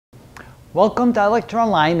Welcome to iLecture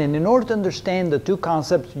Online, and in order to understand the two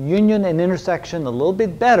concepts, union and intersection, a little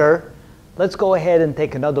bit better, let's go ahead and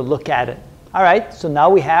take another look at it. All right, so now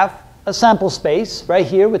we have a sample space right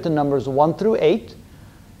here with the numbers 1 through 8,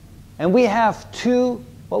 and we have two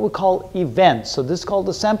what we call events. So this is called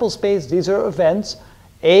the sample space. These are events.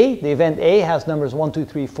 The event A has numbers 1, 2,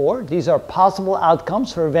 3, 4. These are possible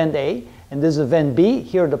outcomes for event A, and this is event B.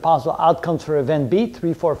 Here are the possible outcomes for event B,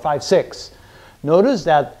 3, 4, 5, 6. Notice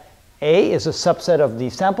that A is a subset of the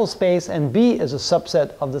sample space and B is a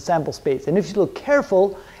subset of the sample space. And if you look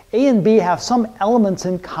careful, A and B have some elements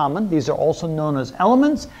in common. These are also known as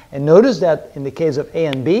elements. And notice that in the case of A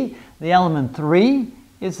and B, the element 3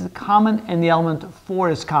 is common and the element 4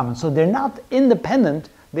 is common. So they're not independent,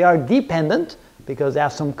 they are dependent because they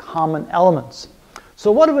have some common elements.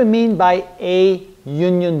 So what do we mean by A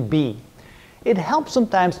union B? It helps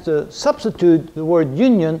sometimes to substitute the word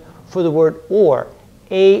union for the word or.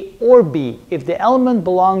 A or B. If the element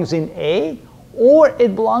belongs in A or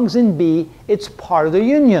it belongs in B, it's part of the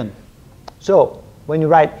union. So when you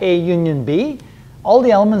write A union B, all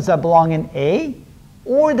the elements that belong in A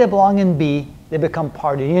or they belong in B, they become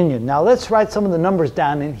part of the union. Now let's write some of the numbers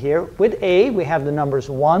down in here. With A, we have the numbers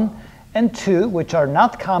 1 and 2, which are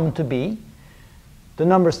not common to B. The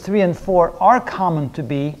numbers 3 and 4 are common to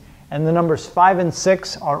B, and the numbers 5 and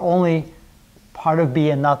 6 are only part of B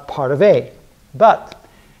and not part of A. But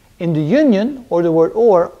in the union, or the word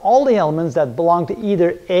or, all the elements that belong to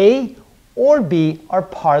either A or B are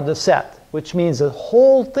part of the set, which means the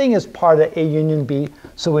whole thing is part of A union B.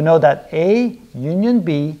 So we know that A union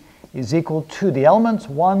B is equal to the elements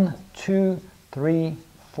 1, 2, 3,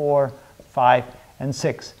 4, 5, and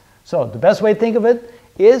 6. So the best way to think of it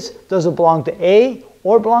is, does it belong to A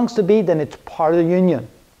or belongs to B, then it's part of the union.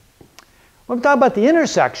 When we talk about the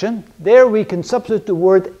intersection, there we can substitute the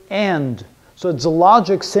word and. So it's a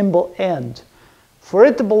logic symbol and. For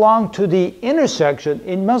it to belong to the intersection,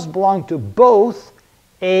 it must belong to both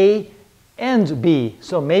A and B.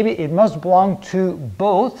 So maybe it must belong to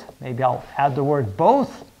both. Maybe I'll add the word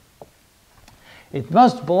both. It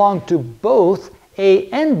must belong to both A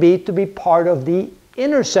and B to be part of the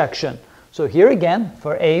intersection. So here again,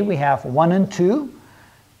 for A, we have 1 and 2.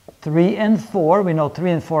 3 and 4, we know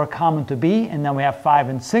 3 and 4 are common to B, and then we have 5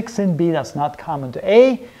 and 6 in B, that's not common to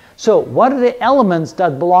A. So what are the elements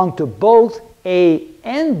that belong to both A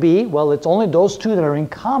and B? Well, it's only those two that are in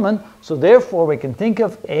common, so therefore we can think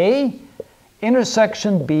of A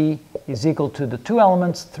intersection B is equal to the two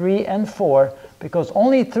elements 3 and 4, because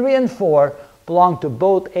only 3 and 4 belong to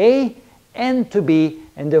both A and to B,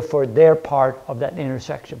 and therefore they're part of that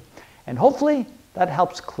intersection. And hopefully that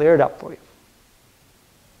helps clear it up for you.